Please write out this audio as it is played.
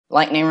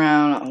Lightning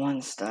round,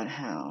 1 stud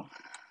hell.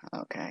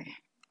 Okay.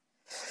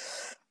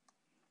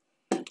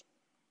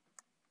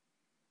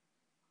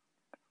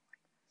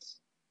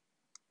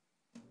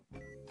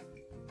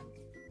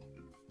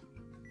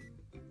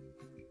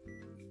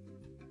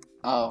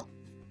 Oh.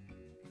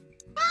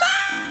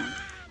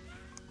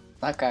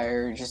 That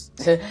guy just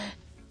he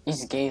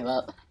just gave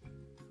up.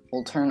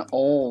 Will turn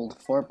old.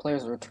 4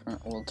 players will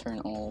turn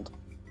old.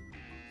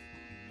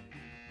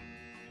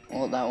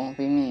 Well, that won't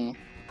be me.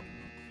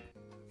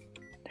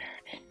 There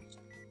it is.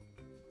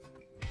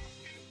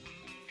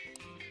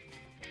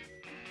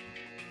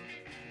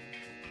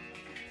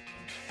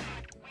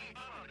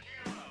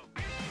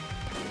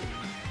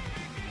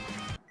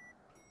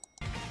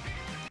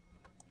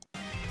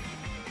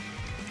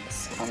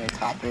 It's probably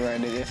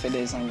copyrighted. If it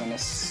is, I'm gonna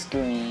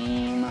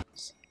scream.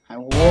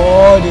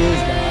 What is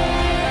that?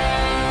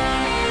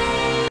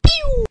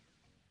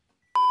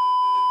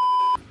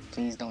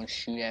 Please don't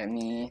shoot at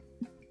me.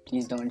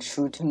 Please don't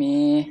shoot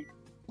me.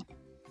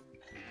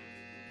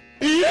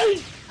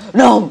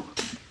 No!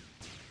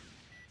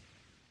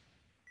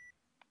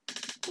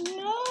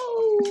 No!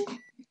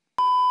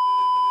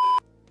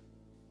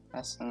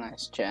 That's a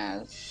nice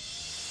jazz.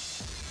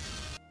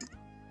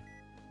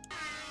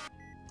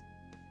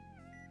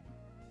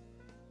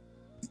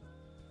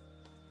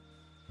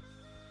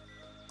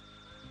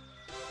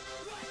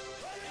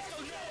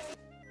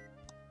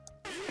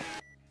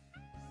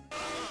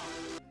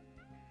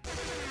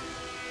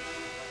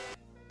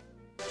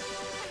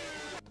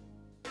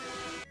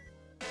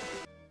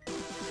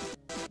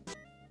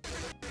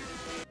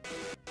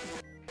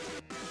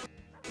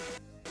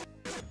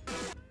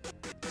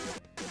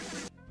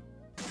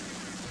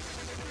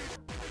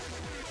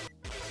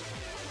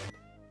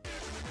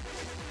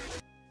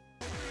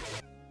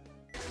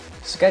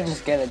 This guy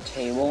just get a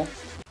table.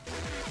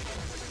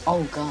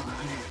 Oh god.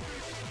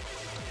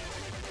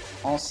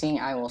 All seeing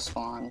I will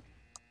spawn.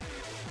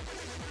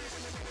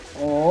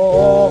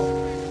 Oh.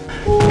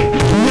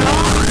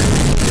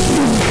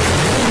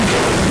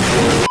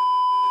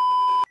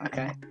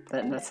 Okay,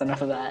 that's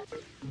enough of that.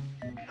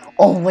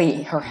 Oh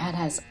wait, her hat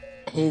has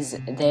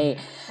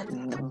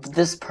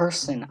this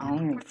person. I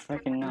don't even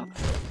freaking know.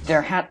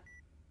 Their hat.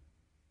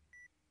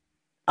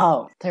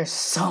 Oh, there's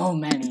so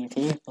many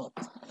people.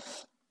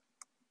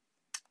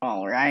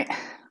 Alright.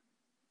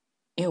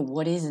 Ew,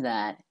 what is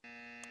that?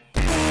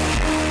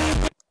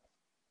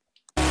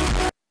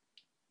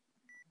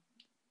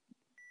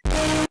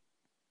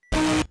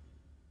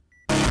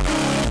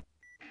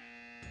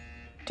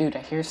 Dude, I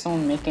hear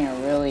someone making a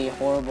really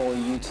horrible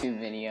YouTube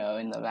video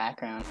in the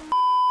background.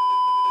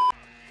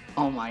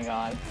 Oh my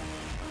god.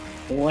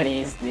 What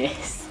is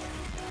this?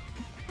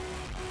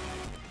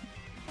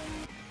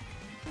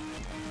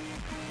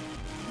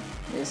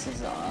 This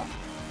is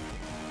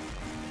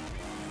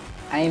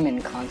I am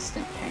in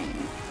constant pain.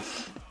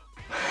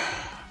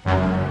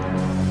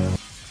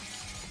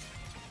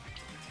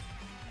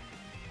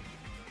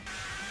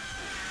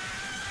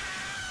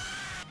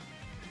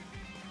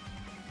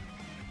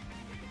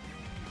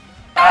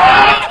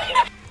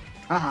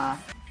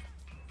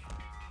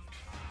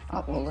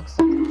 Oh, well, looks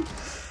like...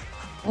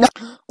 No!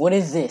 What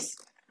is this?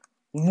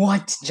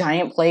 What?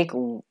 Giant plate?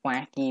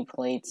 Wacky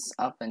plates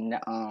up and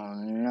down. Oh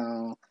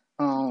no.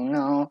 Oh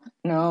no.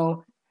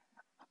 No.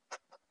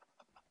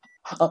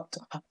 Oh.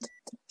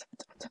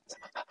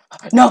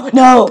 No!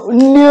 No!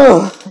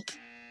 No!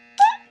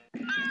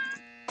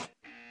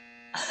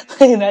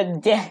 Look at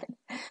that dead.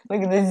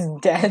 Look at this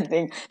dead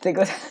thing. There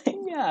goes...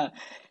 Yeah.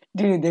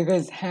 Dude, there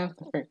goes half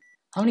the freak.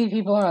 How many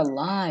people are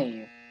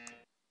alive?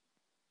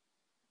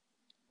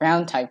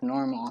 Round type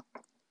normal.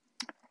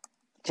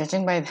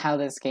 Judging by how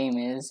this game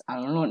is, I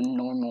don't know what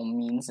normal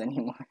means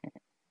anymore.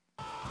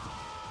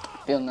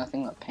 Feel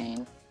nothing but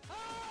pain.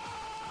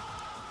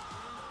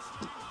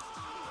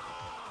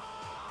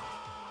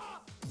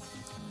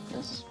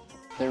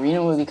 The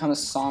arena will become a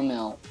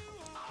sawmill.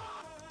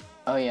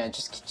 Oh yeah,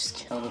 just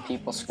kill the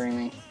people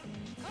screaming.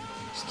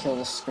 Just kill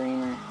the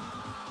screamer.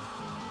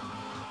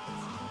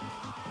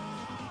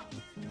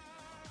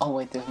 Oh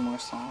wait, there's more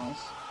saws.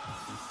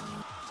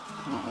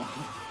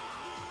 Uh-oh.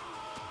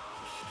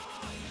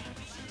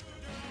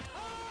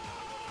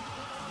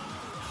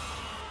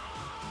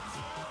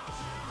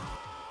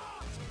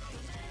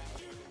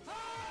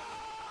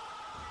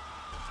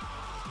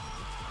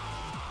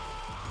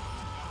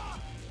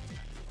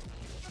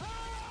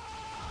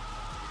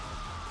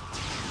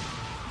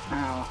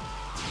 Ow.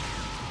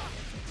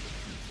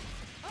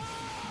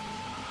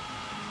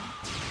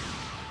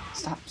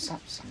 Stop. Stop.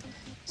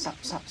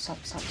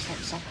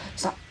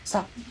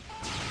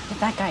 Hit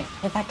that guy.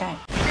 Hit that guy.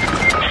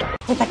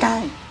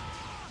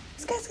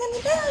 This guy's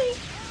gonna die.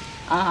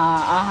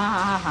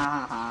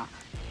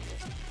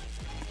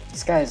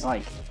 This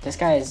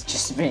guy is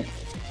just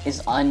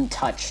is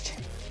untouched.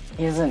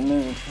 He doesn't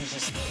move. He's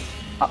just,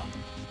 oh.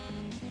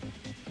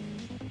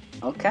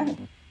 Okay.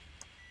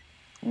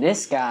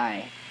 This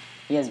guy,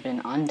 he has been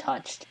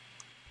untouched.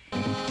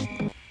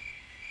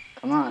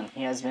 Come on,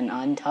 he has been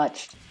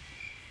untouched.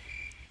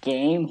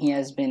 game, he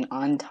has been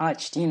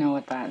untouched. You know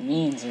what that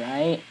means,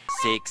 right?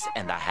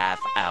 6.5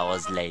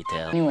 hours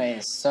later.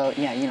 Anyways, so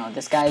yeah, you know,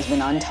 this guy's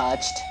been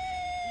untouched.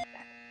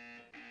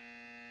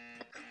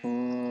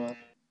 Cool.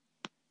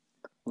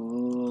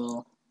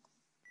 Cool.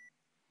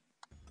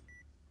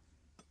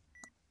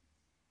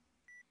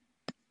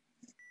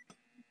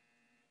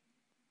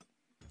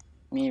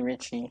 Me,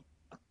 Richie.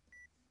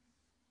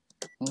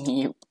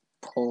 Me,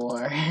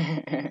 poor.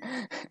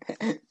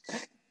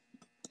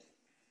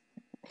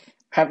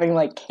 Having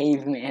like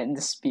caveman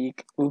to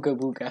speak. Ooga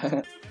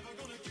booga.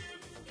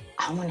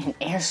 I want an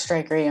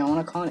airstrike ray. I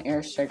want to call an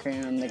airstrike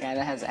ray on the guy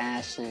that has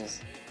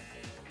ashes.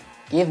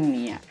 Give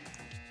me it.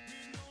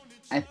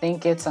 I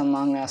think it's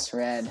Among Us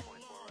Red.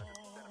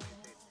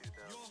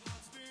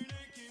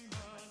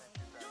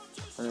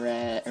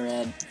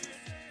 Red.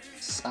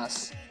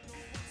 Sus.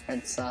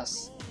 Red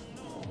sus.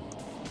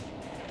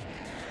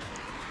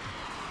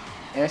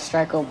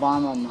 Airstrike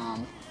Obama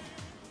mom.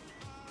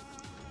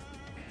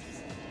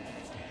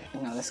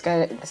 No, this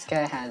guy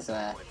has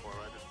a.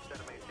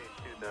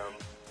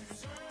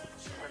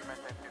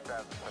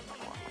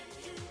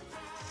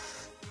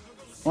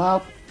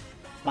 Well,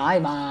 bye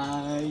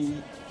bye.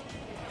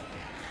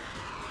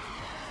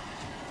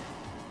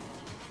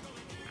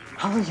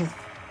 How are you?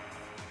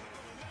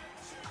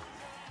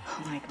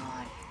 Oh my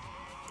god.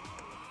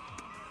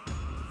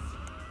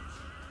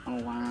 Oh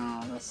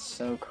wow, that's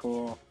so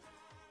cool.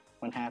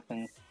 What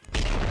happened?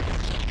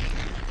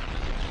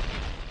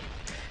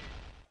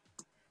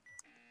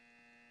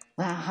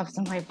 What happened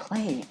to my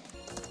plate?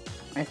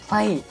 My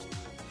plate!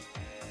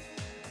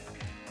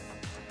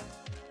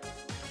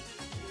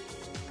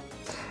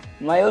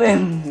 My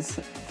limbs!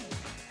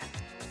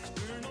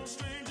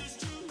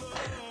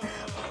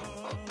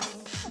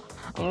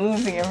 I'm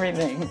losing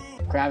everything.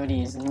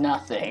 Gravity is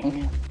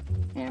nothing.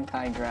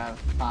 Anti-grav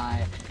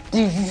 5.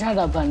 Dude, you shot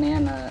a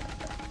banana.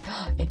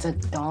 It's a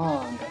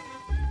dog.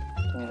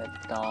 Give me the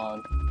dog.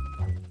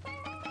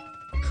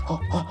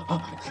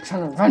 You're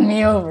trying to run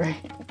me over.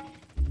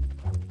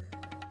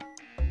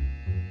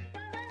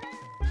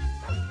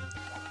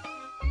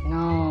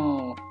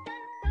 No.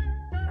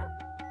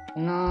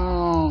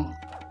 No.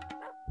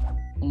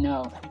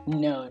 No.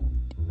 No.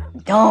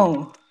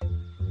 Don't.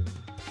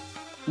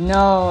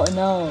 No.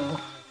 No.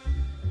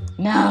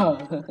 No.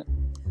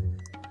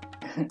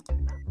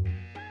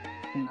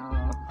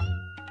 No.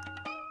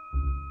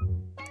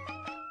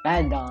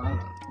 Bad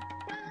dog.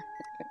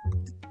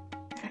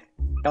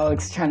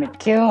 Dog's trying to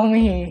kill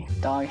me.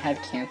 Dog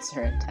had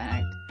cancer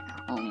attack.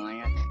 Oh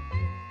my god.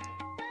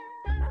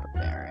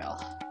 Burial.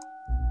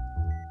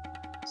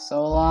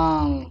 So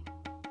long,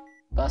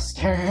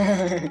 Buster.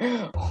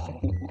 Oh,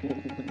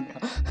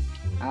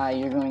 no.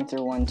 You're going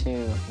through one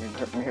too.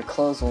 Your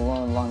clothes will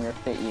no longer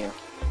fit you.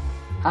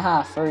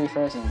 Haha, furry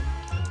frozen.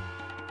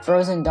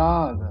 Frozen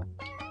dog.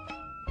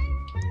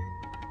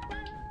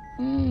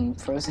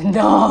 Frozen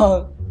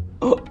dog.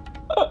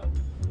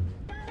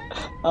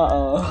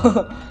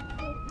 Uh-oh.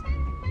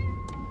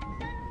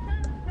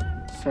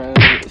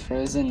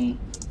 Frozen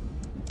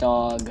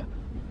dog.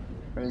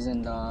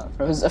 Frozen dog.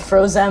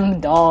 Frozen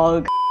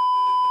dog.